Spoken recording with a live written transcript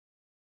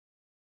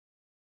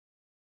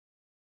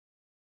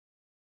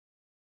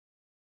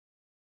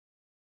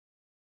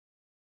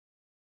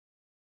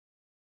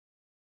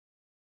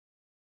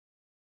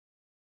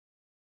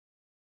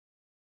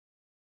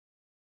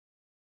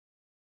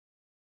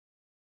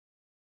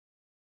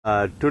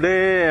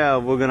Today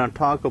we're going to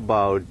talk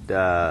about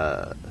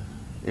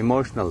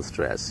emotional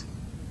stress.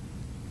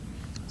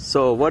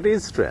 So what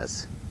is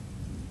stress?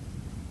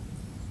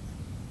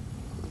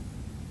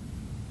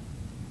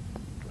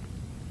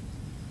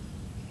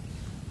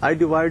 I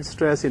divide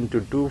stress into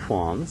two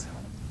forms.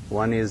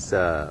 One is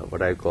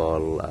what I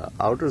call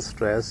outer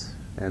stress,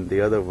 and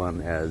the other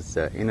one as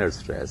inner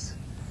stress.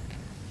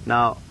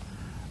 Now,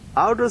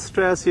 outer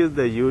stress is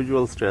the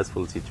usual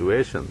stressful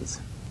situations.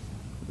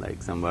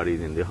 Like somebody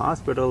is in the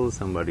hospital,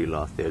 somebody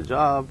lost their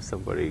job,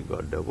 somebody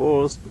got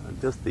divorced,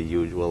 just the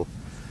usual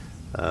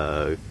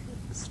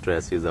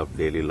stresses of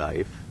daily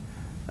life.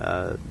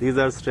 These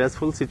are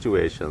stressful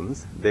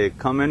situations. They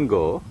come and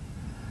go.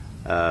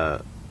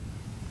 But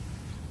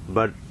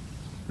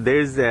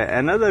there's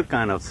another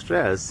kind of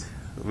stress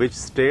which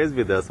stays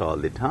with us all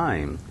the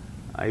time.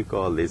 I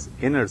call this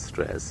inner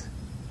stress.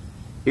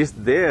 It's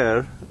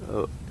there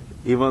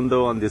even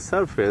though on the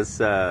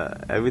surface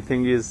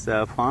everything is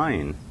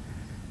fine.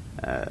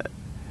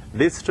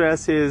 This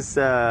stress is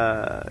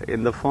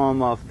in the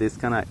form of this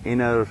kind of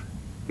inner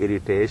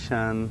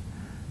irritation,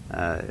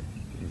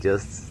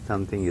 just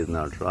something is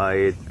not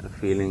right, a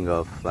feeling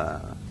of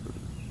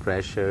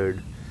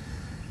pressured,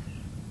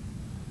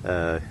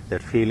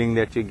 that feeling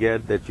that you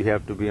get that you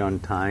have to be on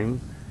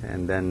time,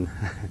 and then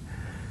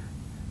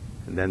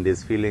then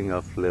this feeling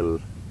of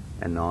little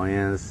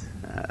annoyance,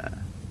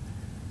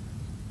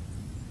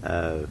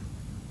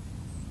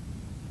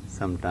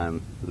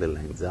 sometimes little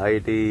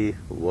anxiety,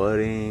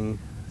 worrying,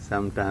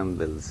 sometimes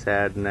little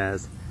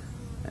sadness,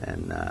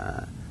 and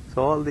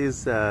so all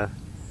these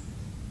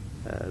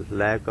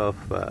lack of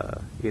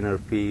inner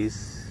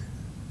peace,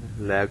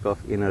 lack of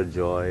inner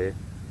joy.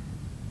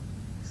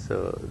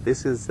 So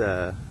this is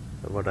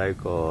what I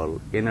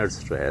call inner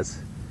stress,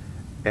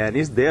 and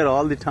it's there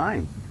all the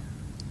time.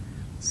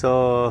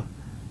 So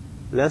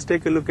let's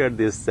take a look at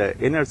this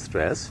inner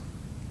stress.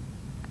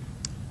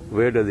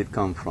 Where does it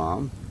come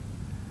from?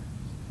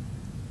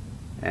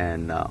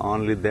 And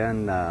only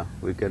then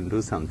we can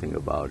do something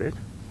about it.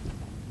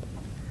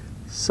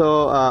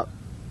 So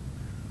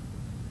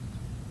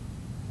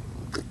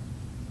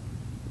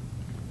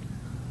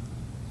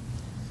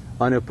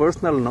on a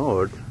personal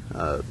note,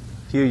 a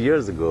few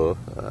years ago,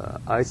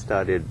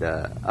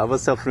 I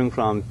was suffering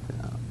from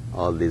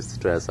all this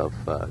stress of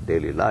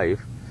daily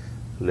life,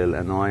 little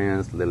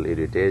annoyance, little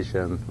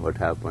irritation, what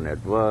happened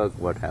at work,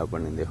 what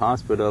happened in the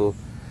hospital,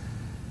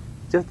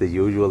 just the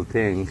usual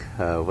thing,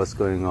 what's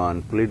going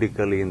on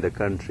politically in the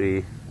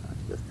country,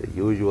 just the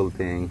usual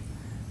thing.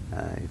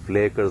 If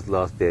Lakers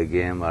lost their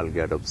game, I'll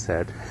get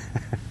upset.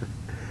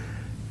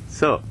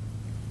 So,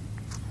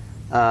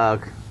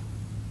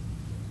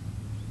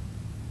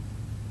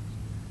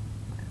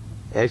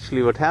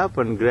 actually what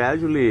happened,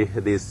 gradually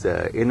this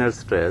inner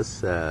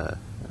stress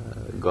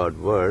got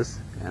worse,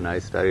 and I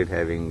started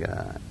having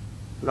a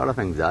lot of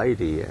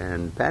anxiety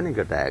and panic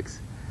attacks.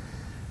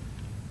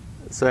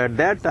 So at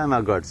that time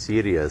I got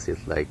serious.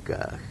 It's like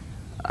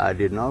I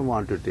did not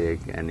want to take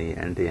any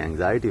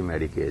anti-anxiety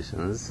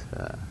medications.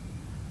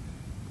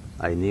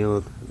 I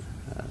knew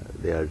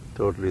they are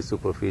totally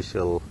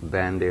superficial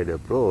band-aid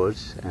approach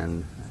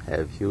and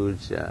have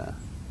huge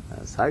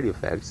side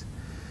effects.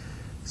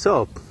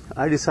 So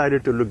I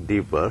decided to look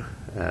deeper,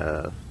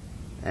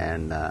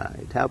 and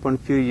it happened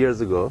a few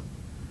years ago.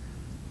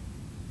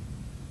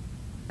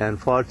 And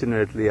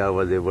fortunately I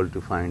was able to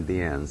find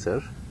the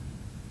answer,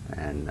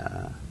 and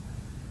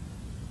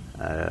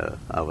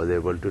I was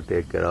able to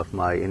take care of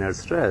my inner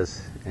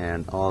stress,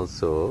 and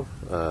also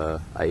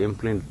I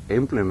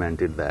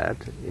implemented that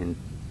in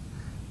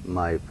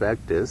my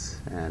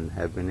practice and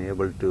have been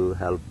able to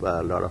help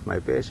a lot of my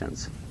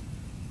patients.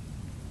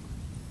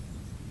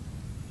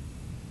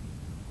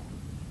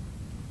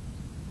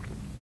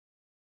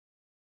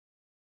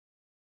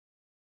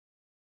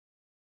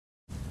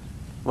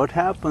 What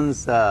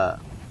happens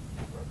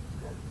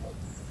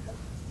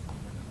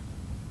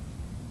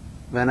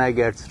when I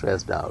get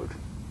stressed out?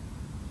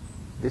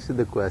 This is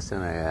the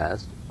question I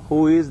asked.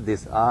 Who is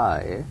this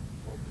I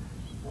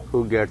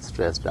who gets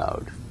stressed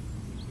out?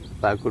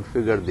 If I could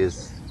figure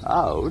this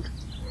out,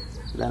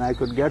 then I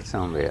could get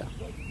somewhere.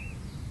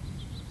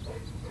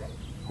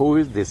 Who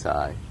is this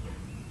I?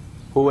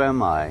 Who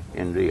am I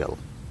in real?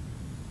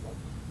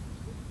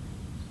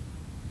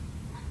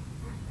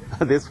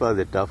 This was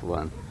a tough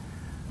one.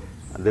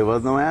 There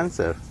was no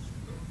answer.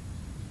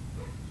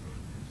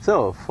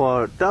 So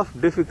for tough,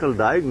 difficult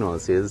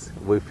diagnosis,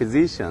 we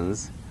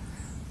physicians,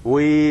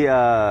 we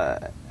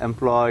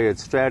employ a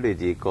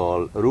strategy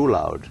called rule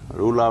out.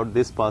 Rule out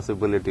this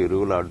possibility,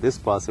 rule out this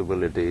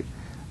possibility.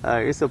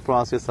 It's a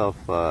process of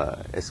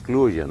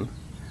exclusion.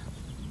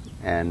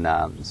 And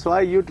so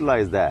I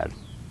utilize that.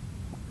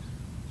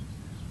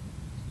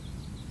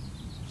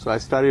 So I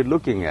started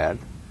looking at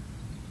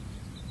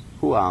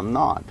who I'm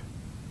not.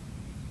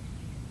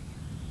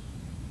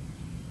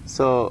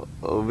 So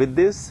with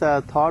this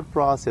thought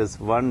process,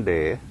 one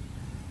day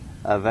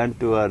I went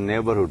to a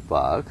neighborhood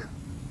park.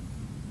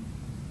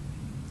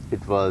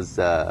 It was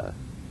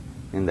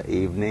in the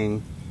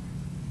evening,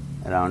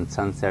 around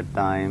sunset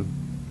time,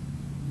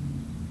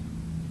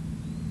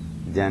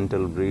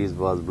 gentle breeze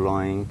was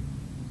blowing,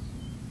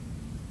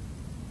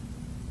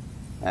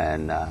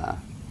 and I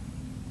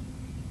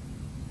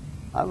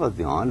was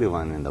the only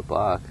one in the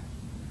park.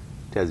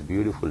 It has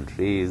beautiful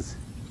trees.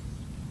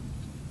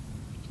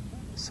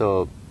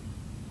 So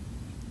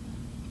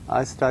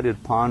I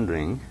started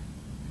pondering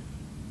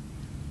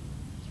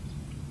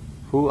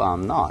who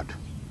I'm not,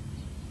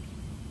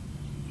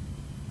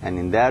 and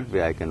in that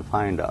way I can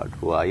find out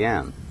who I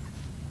am.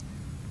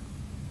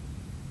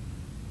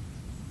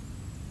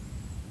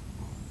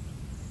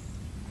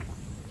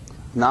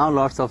 Now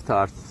lots of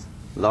thoughts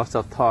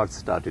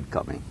started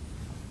coming.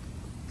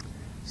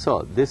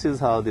 So this is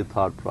how the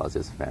thought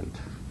process went.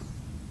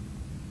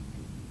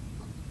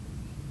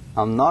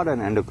 I'm not an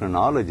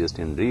endocrinologist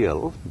in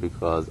real,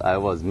 because I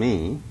was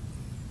me,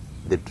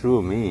 the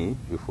true me,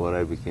 before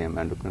I became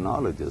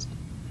endocrinologist.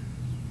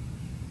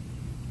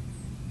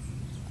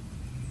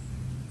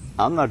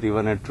 I'm not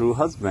even a true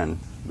husband,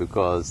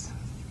 because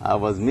I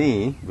was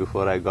me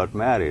before I got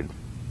married.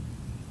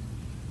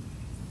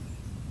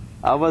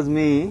 I was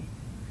me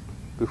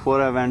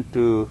before I went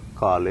to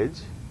college,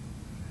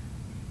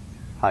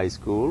 high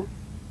school,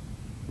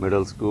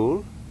 middle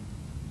school,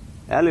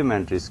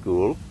 elementary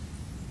school.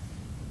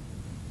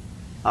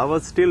 I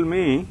was still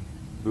me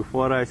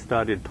before I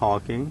started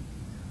talking,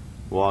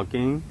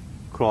 walking,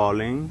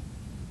 crawling,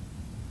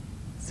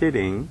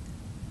 sitting,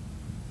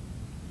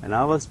 and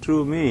I was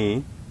true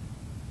me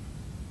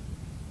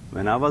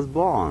when I was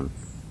born.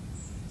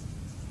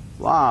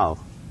 Wow,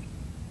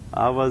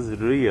 I was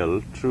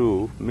real,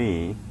 true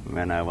me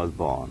when I was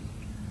born.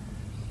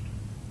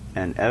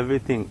 And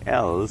everything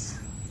else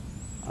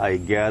I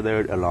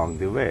gathered along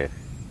the way,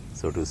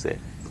 so to say.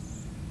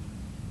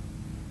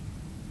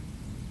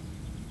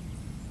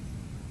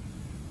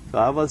 So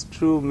I was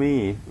true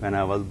me when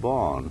I was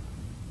born.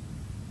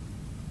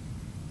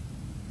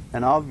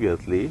 And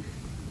obviously,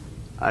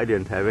 I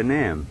didn't have a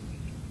name.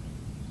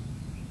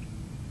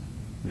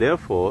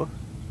 Therefore,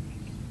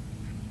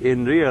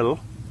 in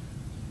real,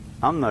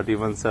 I'm not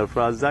even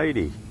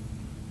Dr.Zaidi.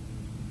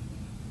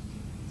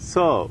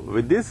 So,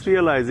 with this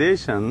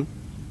realization,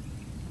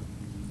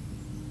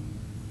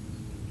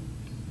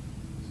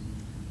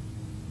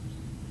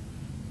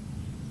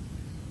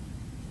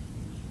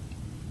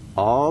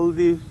 all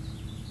the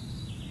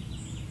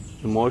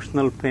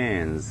emotional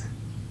pains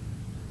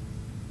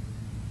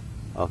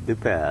of the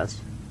past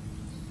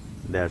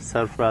that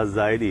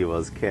Dr.Zaidi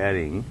was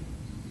carrying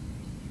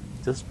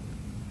just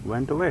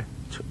went away,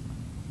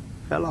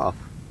 fell off.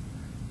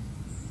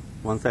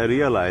 Once I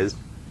realized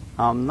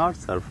I'm not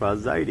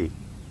Dr.Zaidi.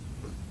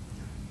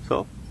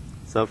 So,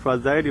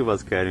 Dr.Zaidi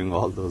was carrying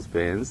all those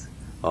pains,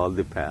 all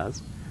the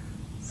past.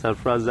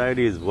 Dr.Zaidi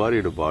is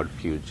worried about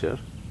future,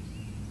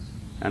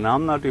 and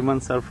I'm not even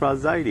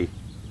Dr.Zaidi.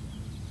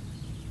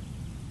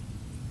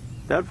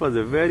 That was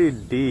a very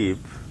deep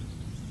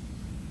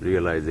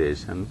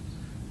realization,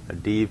 a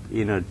deep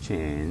inner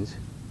change,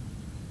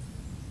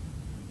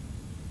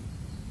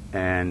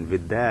 and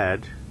with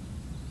that,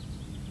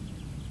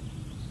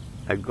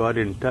 I got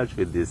in touch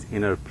with this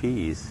inner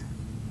peace,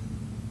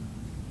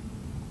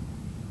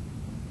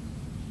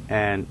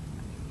 and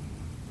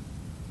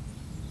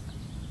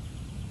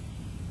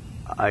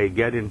I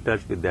get in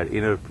touch with that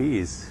inner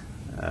peace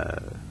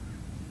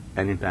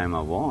anytime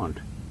I want.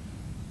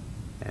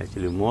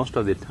 Actually, most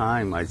of the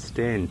time I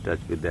stay in touch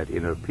with that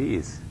inner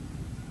peace.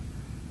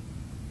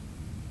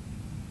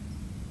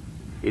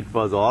 It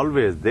was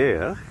always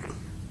there,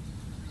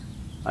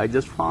 I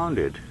just found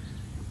it.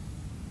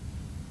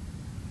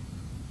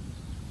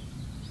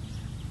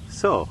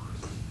 So,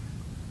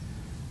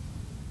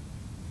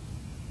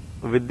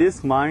 with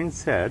this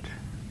mindset,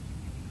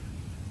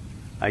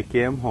 I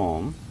came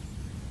home,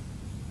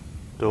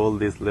 told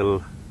this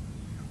little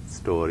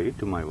story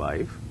to my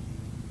wife,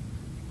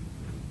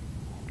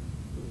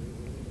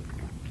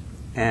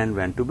 and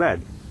went to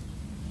bed.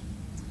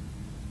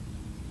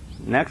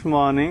 Next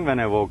morning when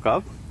I woke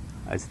up,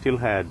 I still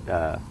had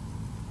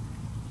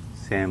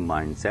same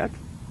mindset,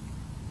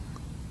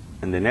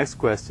 and the next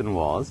question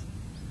was,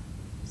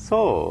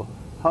 so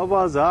how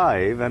was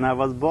I when I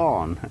was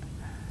born?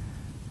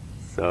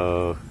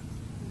 So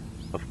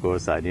of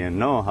course I didn't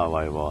know how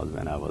I was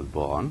when I was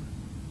born.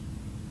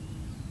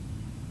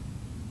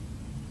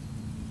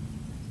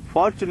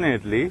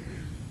 Fortunately,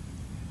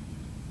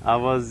 I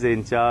was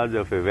in charge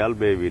of a well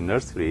baby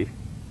nursery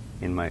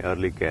in my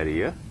early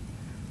career,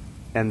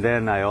 and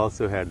then I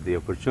also had the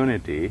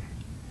opportunity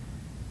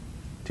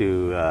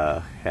to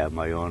have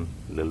my own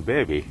little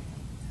baby.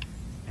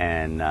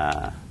 And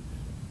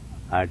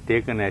I'd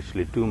taken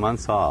actually 2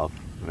 months off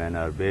when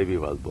our baby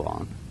was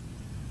born,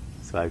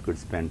 so I could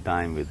spend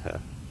time with her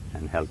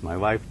and help my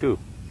wife too.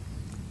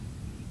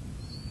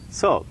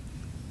 So,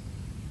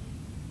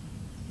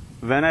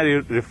 when I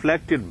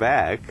reflected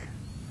back,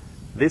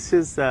 this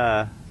is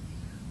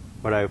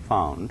what I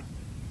found.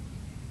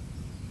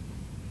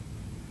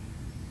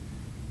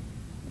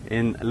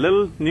 In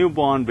little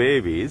newborn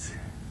babies,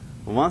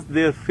 once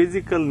their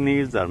physical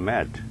needs are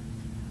met,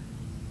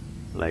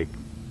 like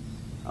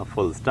a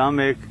full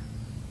stomach,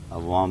 a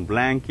warm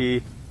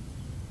blanket,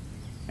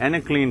 and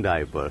a clean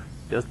diaper,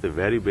 just the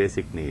very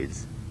basic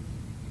needs.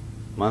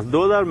 Once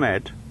those are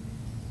met,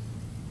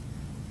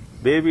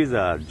 babies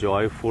are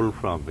joyful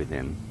from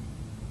within.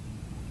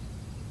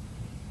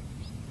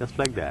 Just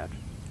like that.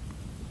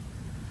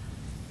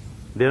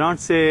 They don't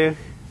say,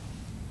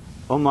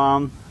 "Oh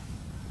mom,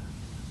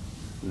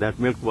 that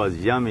milk was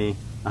yummy,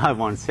 I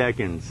want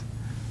seconds."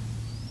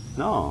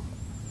 No,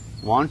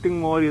 wanting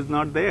more is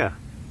not there.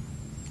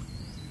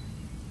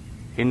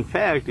 In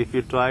fact, if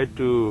you try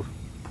to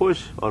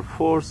push or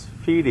force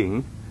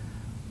feeding,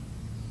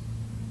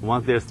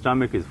 once their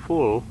stomach is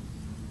full,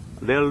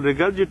 they'll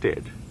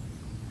regurgitate.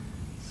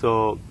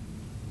 So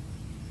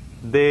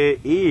they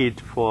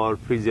eat for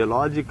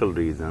physiological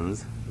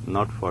reasons,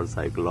 not for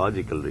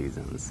psychological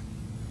reasons.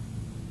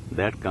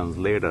 That comes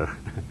later.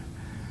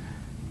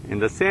 In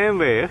the same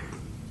way,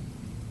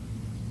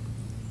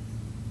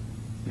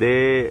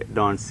 they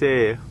don't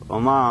say, "Oh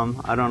mom,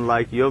 I don't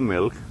like your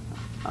milk,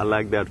 I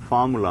like that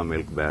formula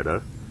milk better,"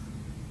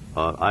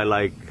 or "I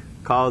like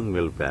cow's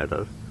milk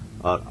better,"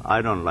 or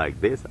 "I don't like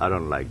this, I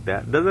don't like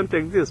that." Doesn't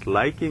exist.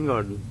 Liking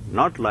or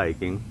not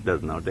liking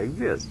does not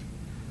exist.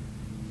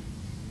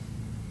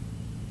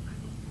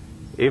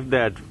 If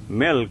that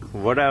milk,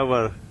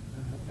 whatever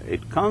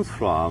it comes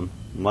from,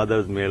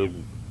 mother's milk,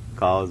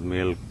 cow's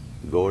milk,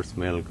 goat's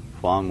milk,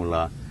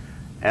 formula,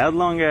 as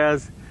long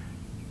as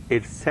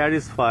it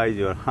satisfies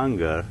your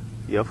hunger,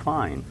 you're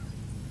fine.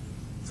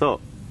 So,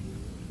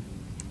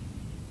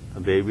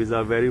 babies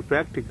are very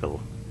practical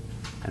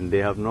and they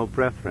have no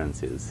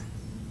preferences.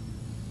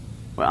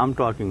 Well, I'm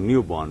talking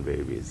newborn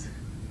babies.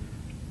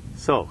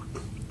 So,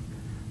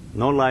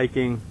 no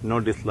liking,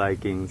 no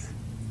dislikings.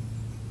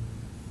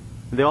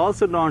 They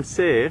also don't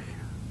say,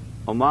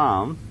 "Oh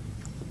mom,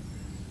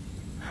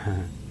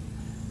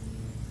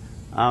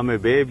 I'm a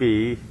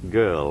baby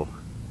girl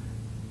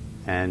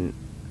and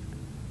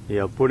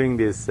you're putting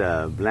this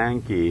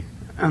blankie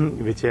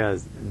which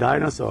has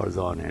dinosaurs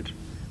on it.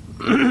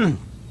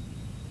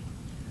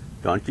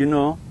 Don't you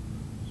know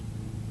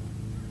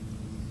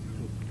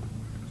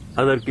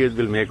other kids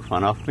will make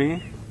fun of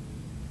me?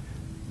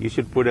 You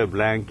should put a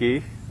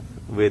blankie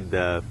with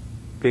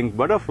pink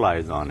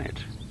butterflies on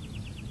it."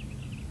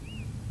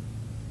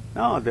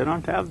 No, they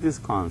don't have these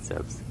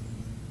concepts.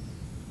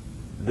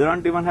 They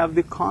don't even have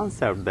the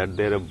concept that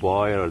they're a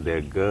boy or they're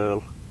a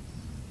girl,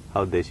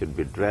 how they should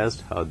be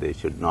dressed, how they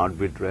should not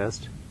be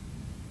dressed.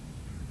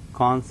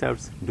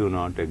 Concepts do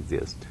not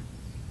exist.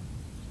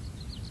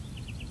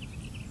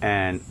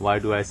 And why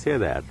do I say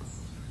that?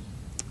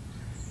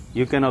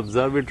 You can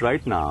observe it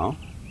right now.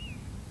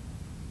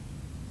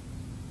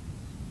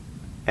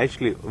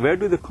 Actually, where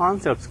do the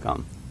concepts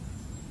come?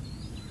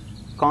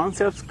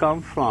 Concepts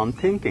come from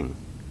thinking,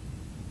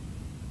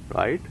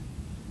 right?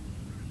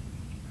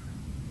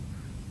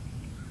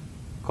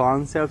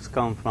 Concepts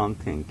come from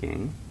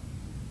thinking.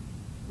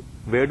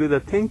 Where do the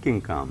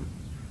thinking come?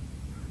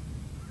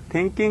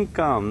 Thinking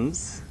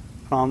comes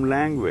from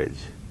language.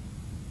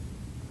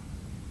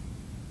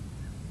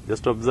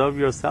 Just observe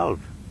yourself.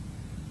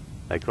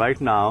 Like right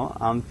now,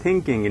 I'm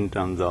thinking in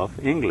terms of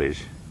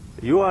English.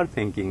 You are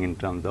thinking in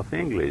terms of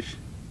English.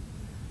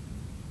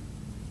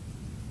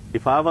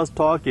 If I was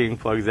talking,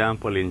 for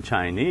example, in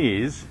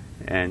Chinese,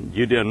 and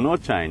you didn't know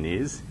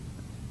Chinese,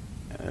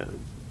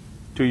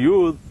 to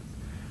you,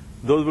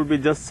 those will be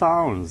just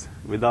sounds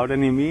without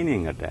any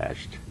meaning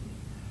attached.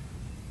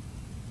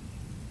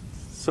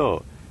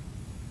 So,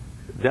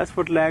 that's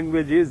what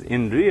language is.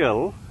 In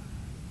real,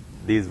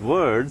 these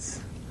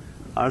words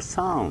are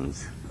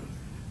sounds.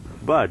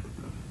 But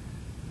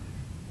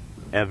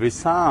every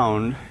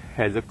sound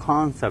has a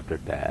concept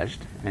attached,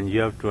 and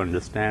you have to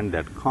understand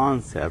that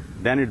concept,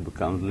 then it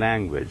becomes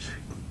language.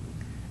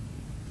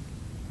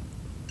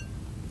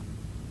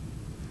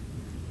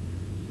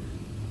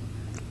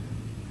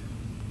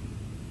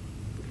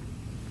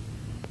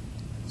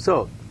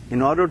 So,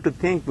 in order to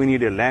think, we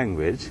need a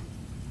language,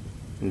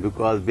 and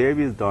because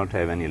babies don't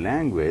have any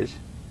language,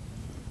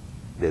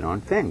 they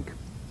don't think.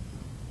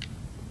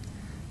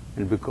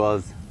 And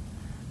because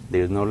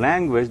there is no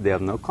language, they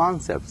have no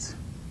concepts.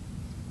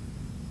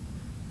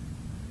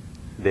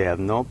 They have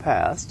no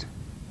past,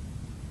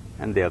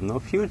 and they have no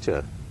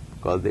future,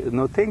 because there is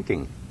no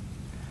thinking.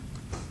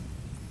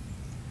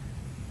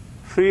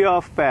 Free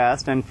of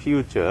past and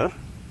future,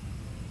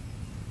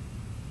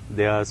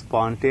 they are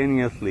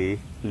spontaneously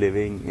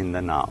living in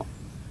the now.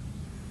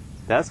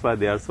 That's why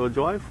they are so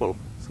joyful,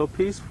 so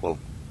peaceful.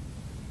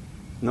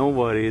 No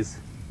worries,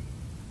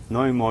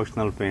 no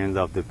emotional pains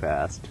of the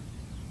past,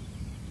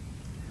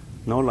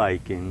 no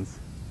likings,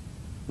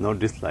 no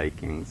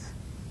dislikings,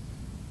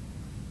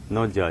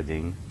 no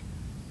judging.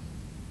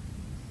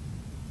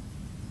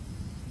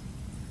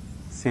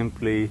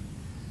 Simply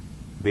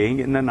being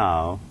in the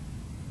now,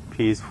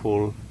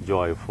 peaceful,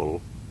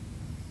 joyful.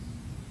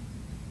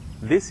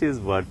 This is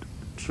what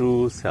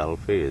true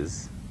self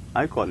is.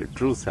 I call it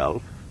true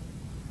self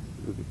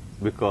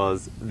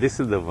because this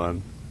is the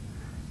one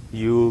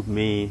you,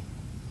 me,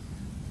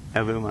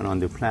 everyone on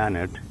the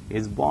planet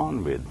is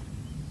born with.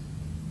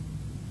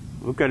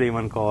 We could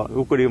even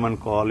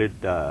call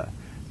it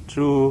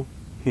true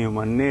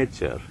human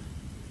nature.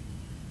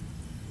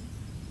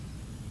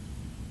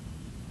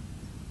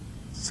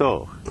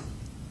 So,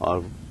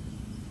 or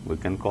we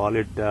can call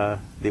it the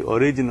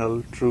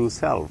original true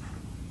self.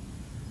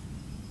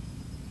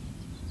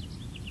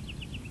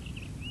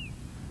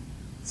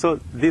 So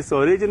this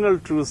original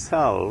true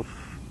self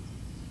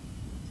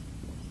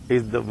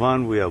is the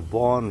one we are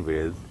born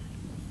with,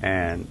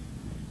 and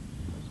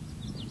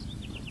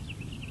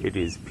it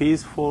is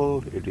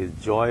peaceful, it is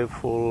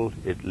joyful,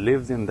 it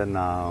lives in the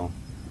now,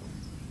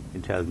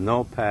 it has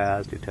no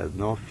past, it has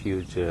no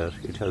future,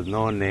 it has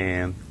no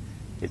name,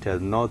 it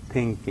has no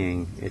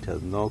thinking, it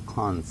has no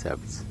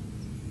concepts.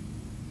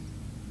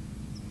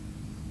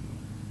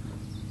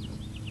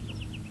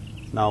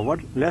 Now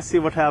let's see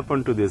what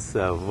happened to this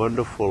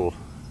wonderful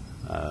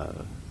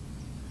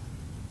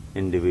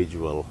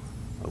individual,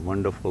 a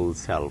wonderful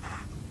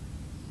self.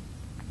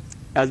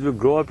 As we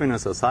grow up in a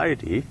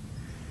society,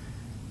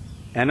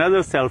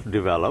 another self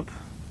develops,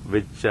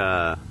 which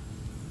I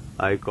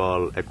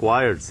call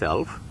acquired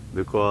self,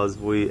 because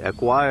we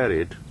acquire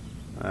it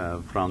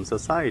from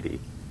society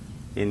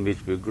in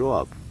which we grow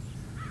up.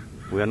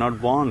 We are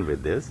not born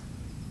with this.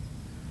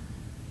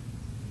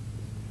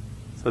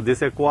 So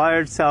this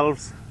acquired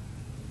self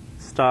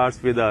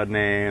starts with our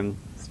name,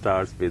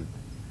 starts with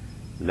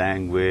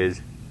language,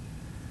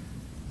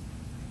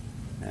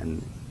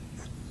 and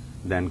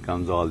then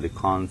comes all the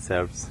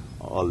concepts,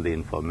 all the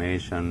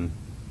information.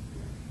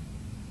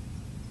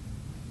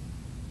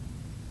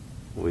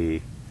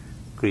 We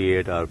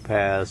create our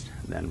past,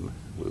 then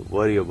we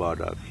worry about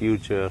our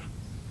future.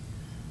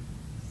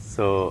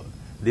 So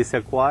this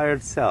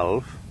acquired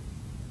self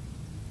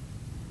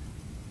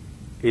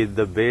is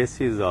the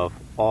basis of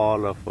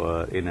all of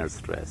our inner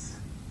stress.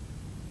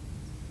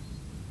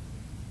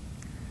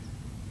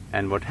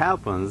 And what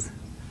happens,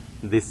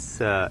 this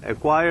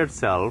acquired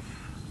self,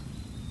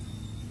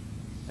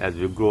 as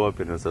we grow up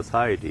in a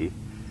society,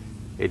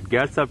 it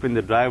gets up in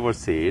the driver's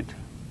seat,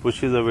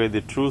 pushes away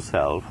the true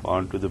self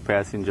onto the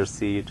passenger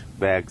seat,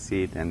 back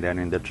seat, and then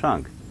in the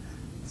trunk.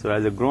 So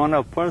as a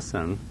grown-up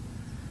person,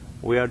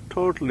 we are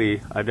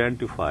totally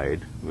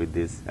identified with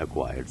this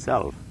acquired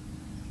self.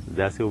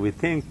 That's who we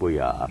think we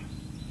are.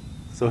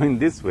 So in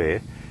this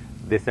way,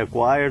 this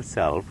acquired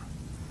self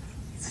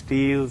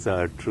steals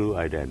our true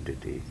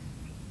identity.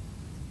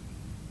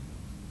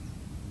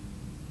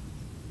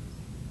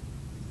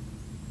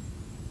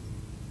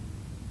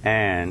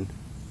 And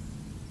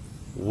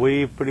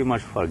we pretty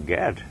much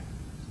forget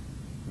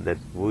that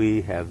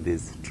we have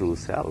this true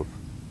self.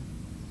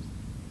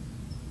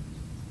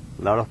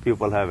 A lot of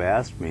people have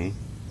asked me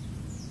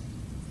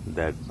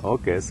that,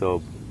 okay,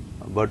 so,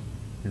 but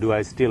do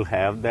I still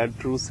have that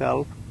true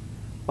self?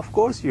 Of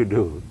course you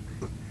do.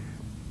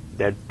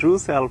 That true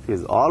self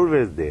is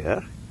always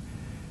there.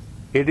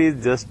 It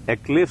is just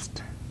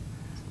eclipsed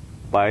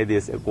by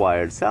this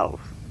acquired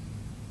self.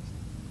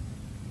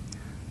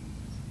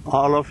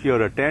 All of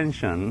your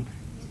attention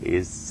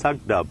is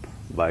sucked up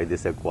by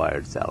this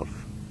acquired self.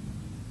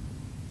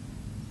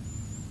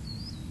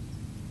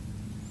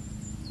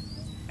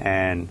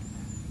 And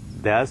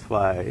that's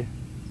why,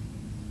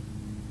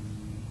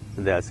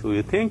 that's who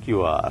you think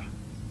you are.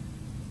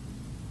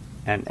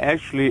 And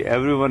actually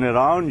everyone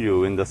around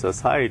you in the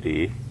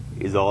society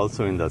is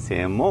also in the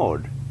same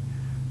mode.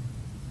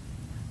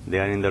 They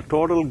are in the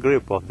total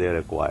grip of their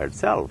acquired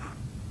self.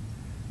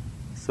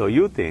 So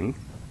you think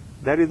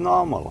that is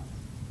normal.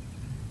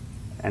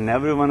 And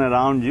everyone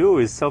around you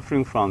is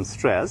suffering from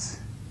stress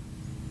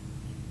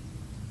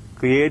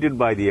created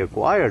by the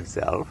acquired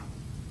self.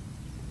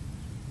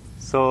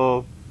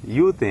 So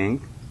you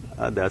think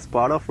that's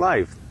part of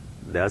life.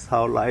 That's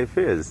how life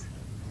is.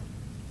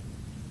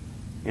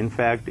 In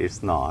fact,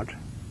 it's not.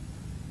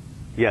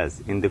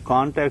 Yes, in the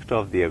context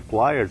of the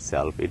acquired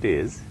self, it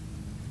is.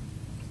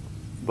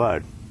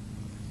 But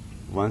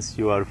once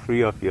you are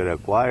free of your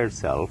acquired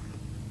self,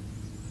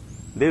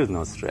 there is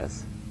no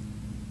stress.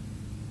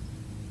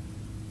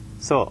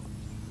 So,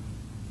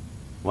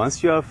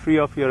 once you are free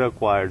of your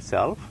acquired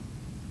self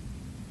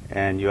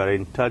and you are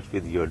in touch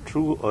with your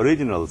true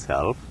original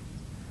self,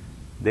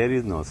 there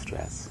is no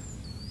stress.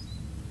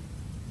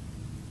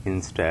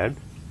 Instead,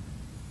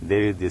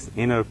 there is this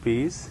inner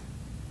peace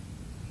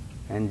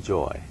and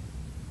joy.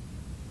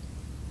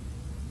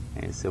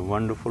 And it's a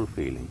wonderful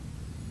feeling.